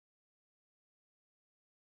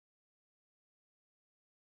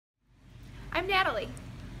I'm Natalie.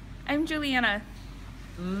 I'm Juliana.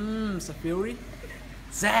 Safiri.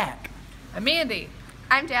 Zach. I'm Mandy.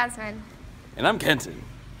 I'm Jasmine. And I'm Kenton.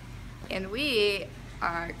 And we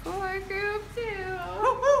are core group 2.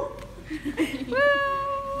 Woo!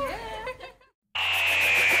 Yeah.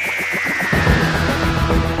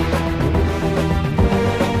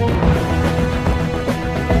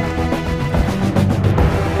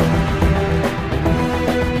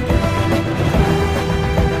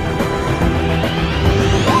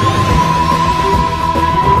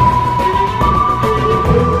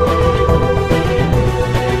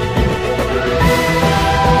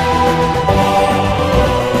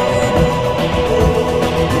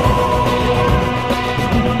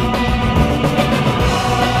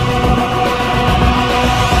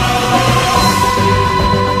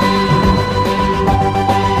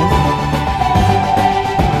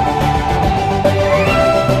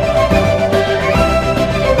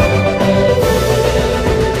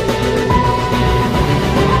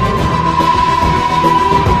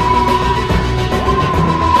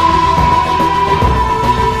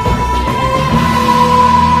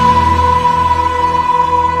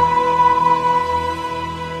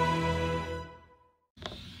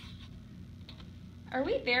 Are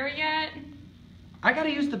we there yet? I gotta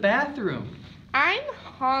use the bathroom. I'm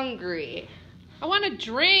hungry. I want a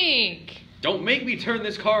drink. Don't make me turn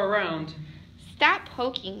this car around. Stop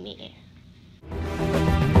poking me.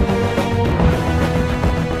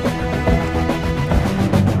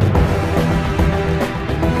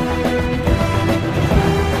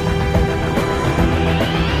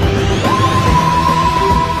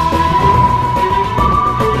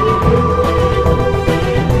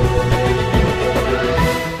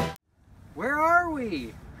 Where are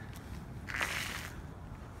we?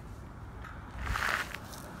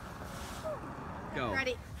 Go.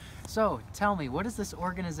 Ready. So, tell me, what does this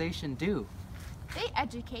organization do? They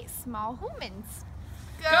educate small humans.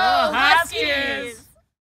 Go Huskies!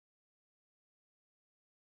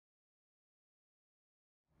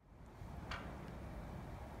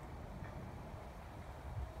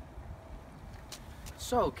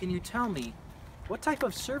 So, can you tell me, what type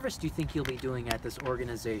of service do you think you'll be doing at this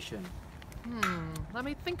organization? Let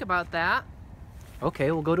me think about that. Okay,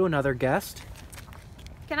 we'll go to another guest.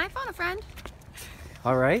 Can I phone a friend?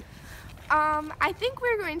 All right. I think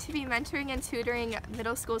we're going to be mentoring and tutoring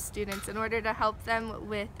middle school students in order to help them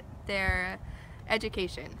with their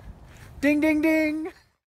education. Ding, ding, ding!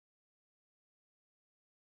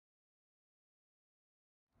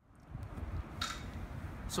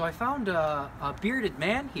 So I found a bearded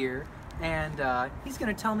man here, and he's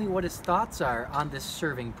gonna tell me what his thoughts are on this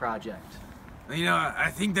serving project. You know,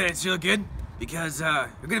 I think that it's real good because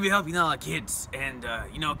we're gonna be helping all the kids, and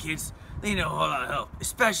you know, kids, they need a whole lot of help,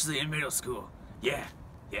 especially in middle school. Yeah,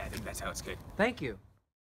 I think that's how it's good. Thank you.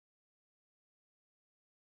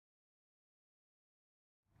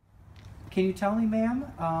 Can you tell me, ma'am,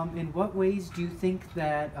 in what ways do you think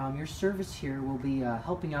that your service here will be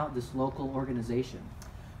helping out this local organization?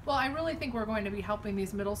 Well, I really think we're going to be helping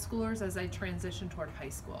these middle schoolers as they transition toward high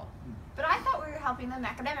school. But I thought we were helping them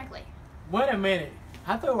academically. Wait a minute.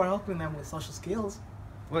 I thought we were helping them with social skills.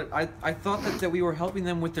 What? I thought that we were helping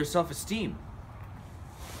them with their self-esteem.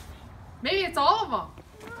 Maybe it's all of them.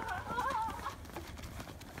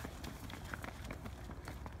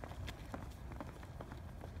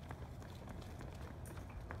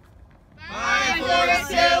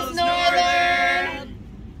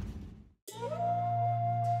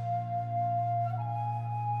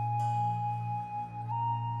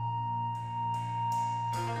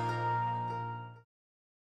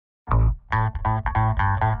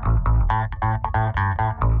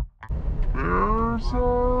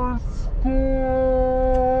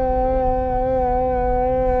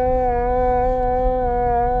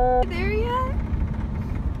 There yet?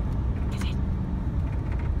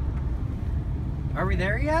 Are we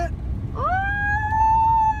there yet?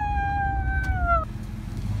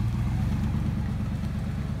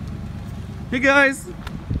 Hey guys!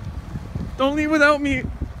 Don't leave without me!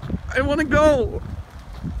 I want to go!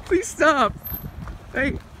 Please stop!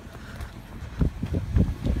 Hey!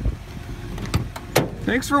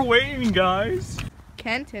 Thanks for waiting, guys!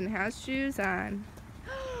 Kenton has shoes on.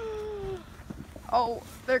 Oh,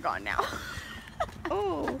 they're gone now.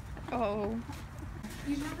 Oh.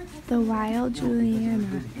 The wild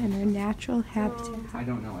Juliana in her natural habitat. I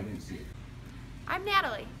don't know, I didn't see it. I'm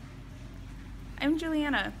Natalie. I'm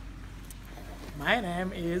Juliana. My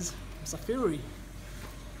name is Safiri.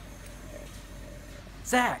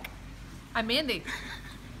 Zach. I'm Mandy.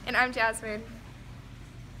 And I'm Jasmine.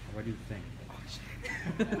 What do you think?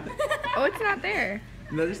 Oh, it's not there.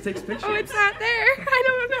 that just takes pictures. Oh, it's not there. I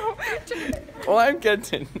don't know. Well, I'm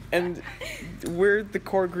Kenton, and we're the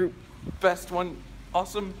core group. Best one.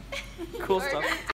 Awesome. Cool stuff.